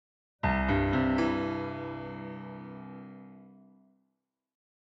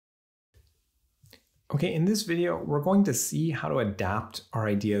Okay, in this video, we're going to see how to adapt our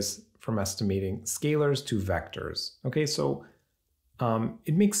ideas from estimating scalars to vectors. Okay, so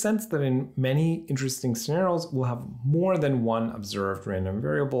it makes sense that in many interesting scenarios, we'll have more than one observed random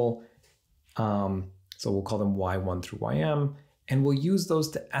variable. So we'll call them y1 through ym, and we'll use those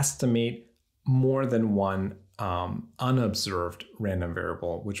to estimate more than one unobserved random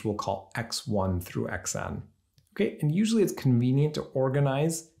variable, which we'll call x1 through xn. Okay, and usually it's convenient to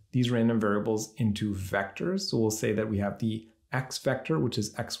organize these random variables into vectors. So we'll say that we have the x vector, which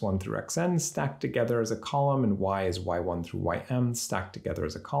is x1 through xn, stacked together as a column, and y is y1 through ym, stacked together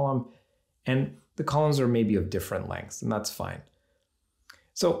as a column. And the columns are maybe of different lengths, and that's fine.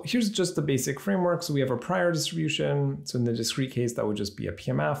 So here's just the basic framework. So we have a prior distribution. So in the discrete case, that would just be a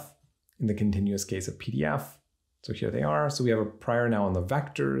PMF. In the continuous case, a PDF. So here they are. So we have a prior now on the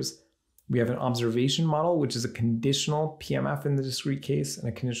vectors. We have an observation model, which is a conditional PMF in the discrete case and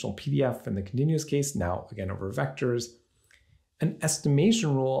a conditional PDF in the continuous case, now again over vectors. An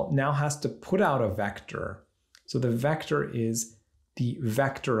estimation rule now has to put out a vector. So the vector is the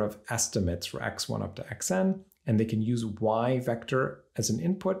vector of estimates for x1 up to xn, and they can use y vector as an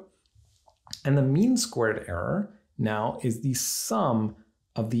input. And the mean squared error now is the sum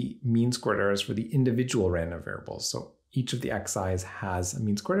of the mean squared errors for the individual random variables. So each of the xi's has a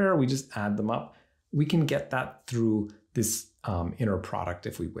mean squared error. We just add them up. We can get that through this inner product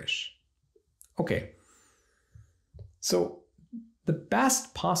if we wish. Okay, so the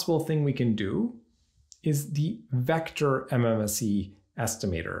best possible thing we can do is the vector mmsc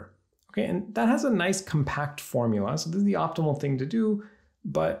estimator. Okay, and that has a nice compact formula. So this is the optimal thing to do,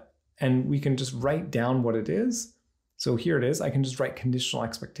 and we can just write down what it is. So here it is. I can just write conditional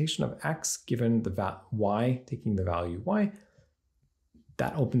expectation of x given the y, taking the value y.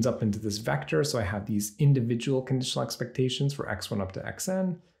 That opens up into this vector. So I have these individual conditional expectations for x1 up to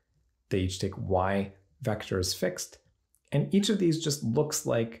xn. They each take y vectors fixed. And each of these just looks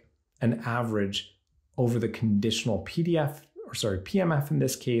like an average over the conditional PMF in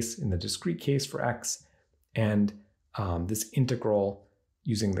this case, in the discrete case for x, and this integral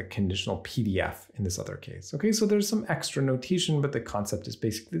using the conditional PDF in this other case. Okay, so there's some extra notation, but the concept is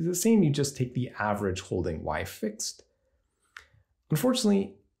basically the same. You just take the average holding y fixed.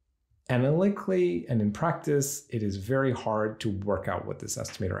 Unfortunately, analytically and in practice, it is very hard to work out what this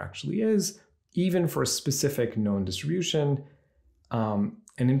estimator actually is, even for a specific known distribution. And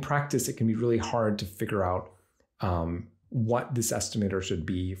in practice, it can be really hard to figure out what this estimator should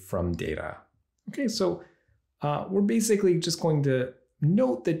be from data. Okay, so we're basically just going to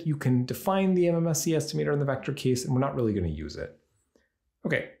note that you can define the mmsc estimator in the vector case, and we're not really going to use it.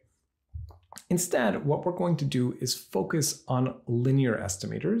 Okay. Instead, what we're going to do is focus on linear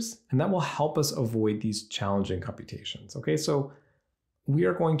estimators, and that will help us avoid these challenging computations. Okay, so we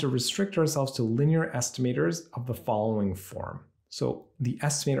are going to restrict ourselves to linear estimators of the following form. So the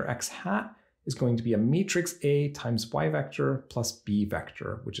estimator x hat is going to be a matrix A times y vector plus b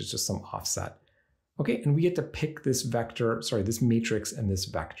vector, which is just some offset. Okay, and we get to pick this this matrix and this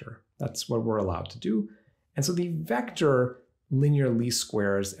vector. That's what we're allowed to do. And so the vector linear least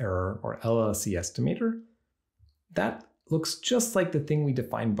squares error, or LLC estimator, that looks just like the thing we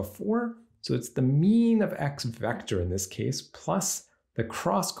defined before. So it's the mean of x vector in this case, plus the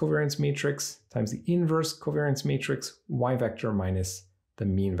cross covariance matrix times the inverse covariance matrix, y vector minus the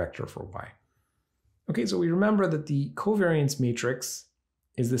mean vector for y. Okay, so we remember that the covariance matrix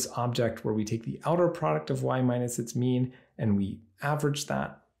is this object where we take the outer product of y minus its mean and we average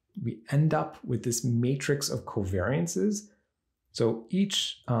that. We end up with this matrix of covariances. So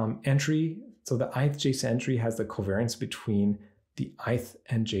each entry, so the ith jth entry has the covariance between the ith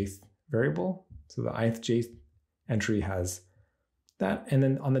and jth variable. So the ith jth entry has that, and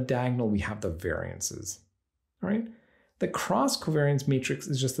then on the diagonal we have the variances. All right. The cross covariance matrix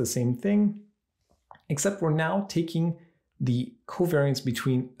is just the same thing, except we're now taking the covariance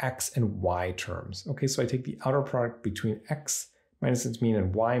between x and y terms. Okay, so I take the outer product between x minus its mean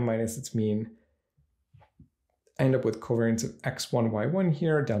and y minus its mean. I end up with covariance of x1, y1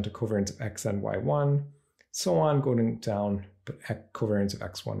 here, down to covariance of xn, y1, so on, going down, but covariance of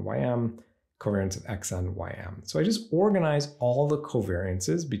x1, ym, covariance of xn, ym. So I just organize all the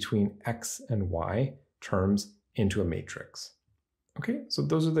covariances between x and y terms into a matrix. Okay, so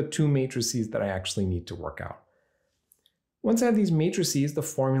those are the two matrices that I actually need to work out. Once I have these matrices, the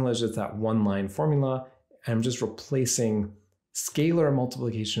formula is just that one-line formula, and I'm just replacing scalar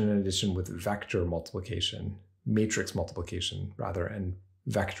multiplication and addition with vector multiplication, matrix multiplication rather, and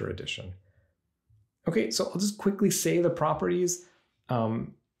vector addition. Okay, so I'll just quickly say the properties.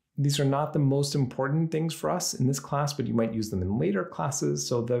 these are not the most important things for us in this class, but you might use them in later classes.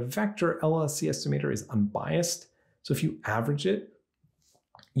 So the vector LLSC estimator is unbiased. So if you average it,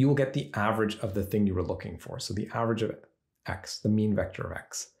 you will get the average of the thing you were looking for. So the average of x, the mean vector of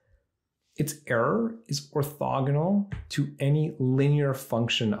x. Its error is orthogonal to any linear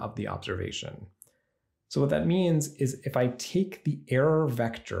function of the observation. So what that means is if I take the error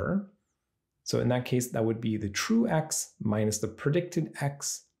vector, so in that case, that would be the true x minus the predicted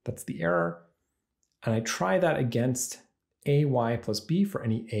x, that's the error, and I try that against ay plus b for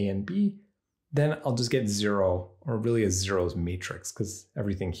any a and b, then I'll just get 0, or really a zeros matrix, because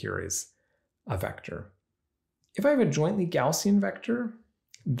everything here is a vector. If I have a jointly Gaussian vector,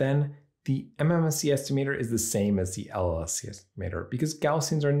 then the mmsc estimator is the same as the LLSC estimator, because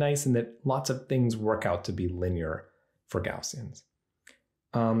Gaussians are nice in that lots of things work out to be linear for Gaussians.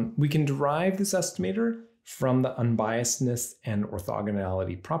 We can derive this estimator from the unbiasedness and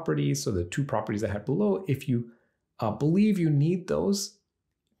orthogonality properties, so the two properties I had below. If you believe you need those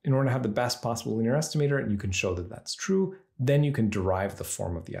in order to have the best possible linear estimator, and you can show that that's true, then you can derive the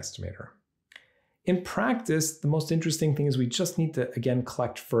form of the estimator. In practice, the most interesting thing is we just need to, again,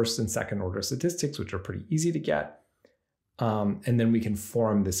 collect first and second order statistics, which are pretty easy to get, and then we can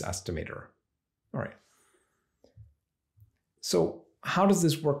form this estimator. All right. So how does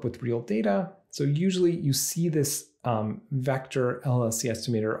this work with real data? So usually you see this vector LLSC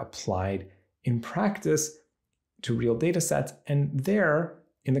estimator applied in practice to real data sets, and there,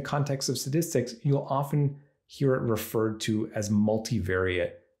 in the context of statistics, you'll often hear it referred to as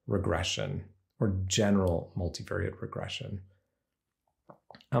multivariate regression or general multivariate regression.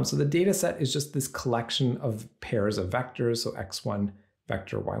 So the data set is just this collection of pairs of vectors, so x1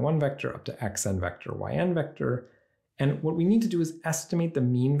 vector, y1 vector, up to xn vector, yn vector. And what we need to do is estimate the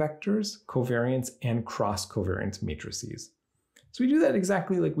mean vectors, covariance, and cross-covariance matrices. So we do that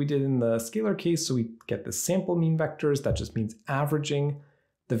exactly like we did in the scalar case. So we get the sample mean vectors. That just means averaging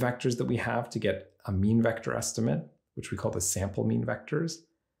the vectors that we have to get a mean vector estimate, which we call the sample mean vectors.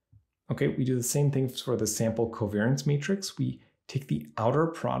 Okay, we do the same thing for the sample covariance matrix. We take the outer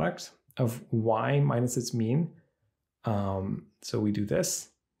product of y minus its mean. So we do this,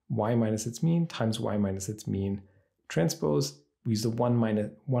 y minus its mean times y minus its mean transpose. We use the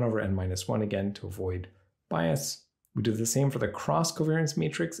 1 over n minus 1 again to avoid bias. We do the same for the cross covariance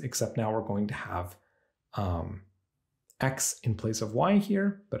matrix, except now we're going to have x in place of y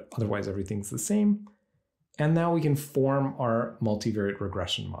here, but otherwise everything's the same. And now we can form our multivariate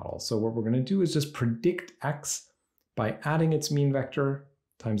regression model. So what we're going to do is just predict x by adding its mean vector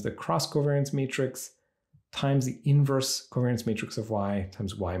times the cross covariance matrix times the inverse covariance matrix of y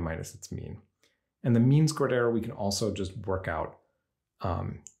times y minus its mean. And the mean squared error we can also just work out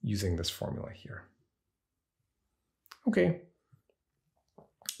using this formula here. Okay.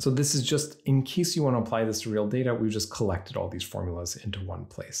 So this is just, in case you want to apply this to real data, we've just collected all these formulas into one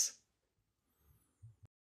place.